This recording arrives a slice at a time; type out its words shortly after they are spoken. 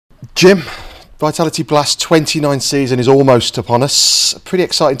Jim, Vitality Blast 29 season is almost upon us. A pretty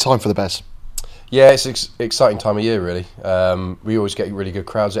exciting time for the Bears. Yeah, it's an exciting time of year, really. We always get really good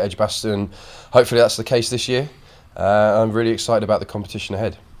crowds at Edgbaston, and hopefully that's the case this year. I'm really excited about the competition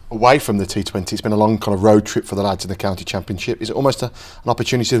ahead. Away from the T20, it's been a long kind of road trip for the lads in the county championship. Is it almost an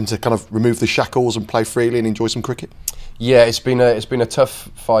opportunity for them to kind of remove the shackles and play freely and enjoy some cricket? Yeah, it's been a tough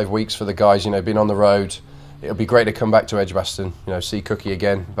 5 weeks for the guys. You know, being on the road. It'll be great to come back to Edgbaston. You know, see Cookie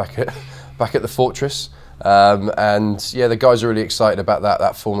again back at the Fortress. And yeah, the guys are really excited about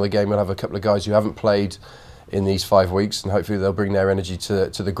that form of the game. We'll have a couple of guys who haven't played in these 5 weeks, and hopefully they'll bring their energy to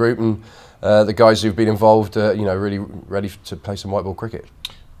the group. And the guys who've been involved, you know, really ready to play some white ball cricket.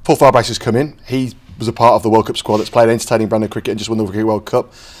 Paul Firebrace has come in. He was a part of the World Cup squad that's played entertaining brand of cricket and just won the Cricket World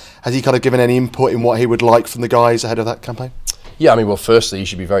Cup. Has he kind of given any input in what he would like from the guys ahead of that campaign? Yeah, I mean, well, firstly, you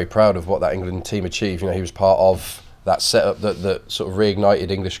should be very proud of what that England team achieved. You know, he was part of that setup that sort of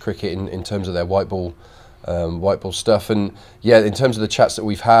reignited English cricket in terms of their white ball stuff. And yeah, in terms of the chats that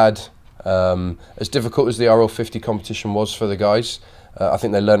we've had, as difficult as the RL50 competition was for the guys, I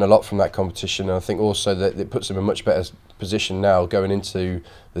think they learned a lot from that competition, and I think also that it puts them in a much better position now going into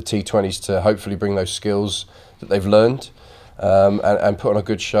the T20s to hopefully bring those skills that they've learned and put on a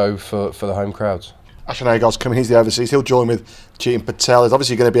good show for the home crowds. Ashton Agar's coming, he's the overseas. He'll join with Chetan Patel. There's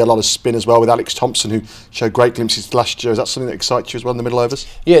obviously going to be a lot of spin as well with Alex Thompson, who showed great glimpses last year. Is that something that excites you as well in the middle overs?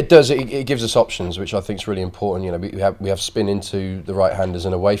 Yeah, it does. It gives us options, which I think is really important. You know, we have spin into the right-handers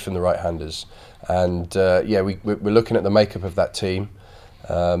and away from the right-handers, and yeah, we're looking at the makeup of that team,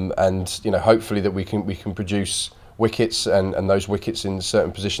 and you know, hopefully that we can produce wickets and those wickets in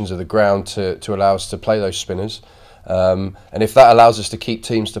certain positions of the ground to allow us to play those spinners, and if that allows us to keep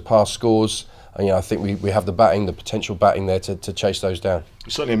teams to pass scores. And, you know, I think we have the potential batting there to chase those down.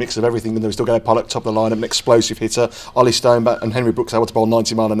 Certainly a mix of everything. Then we've still got Pollock top of the lineup, an explosive hitter, Ollie Stone and Henry Brooks able to bowl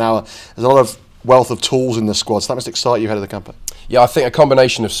 90 mile an hour. There's a lot of wealth of tools in the squad, so that must excite you ahead of the campaign. Yeah, I think a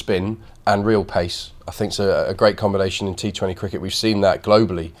combination of spin and real pace, I think, is a great combination in T20 cricket. We've seen that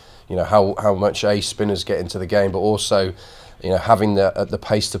globally. You know how much spinners get into the game, but also, you know, having the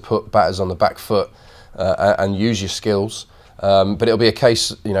pace to put batters on the back foot and use your skills. But it'll be a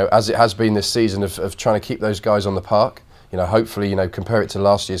case, you know, as it has been this season, of trying to keep those guys on the park. You know, hopefully, you know, compare it to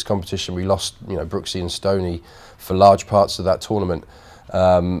last year's competition. We lost, you know, Brooksy and Stoney for large parts of that tournament,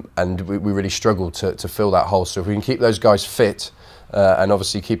 and we really struggled to fill that hole. So if we can keep those guys fit and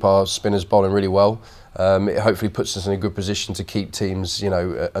obviously keep our spinners bowling really well, it hopefully puts us in a good position to keep teams, you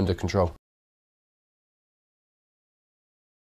know, under control.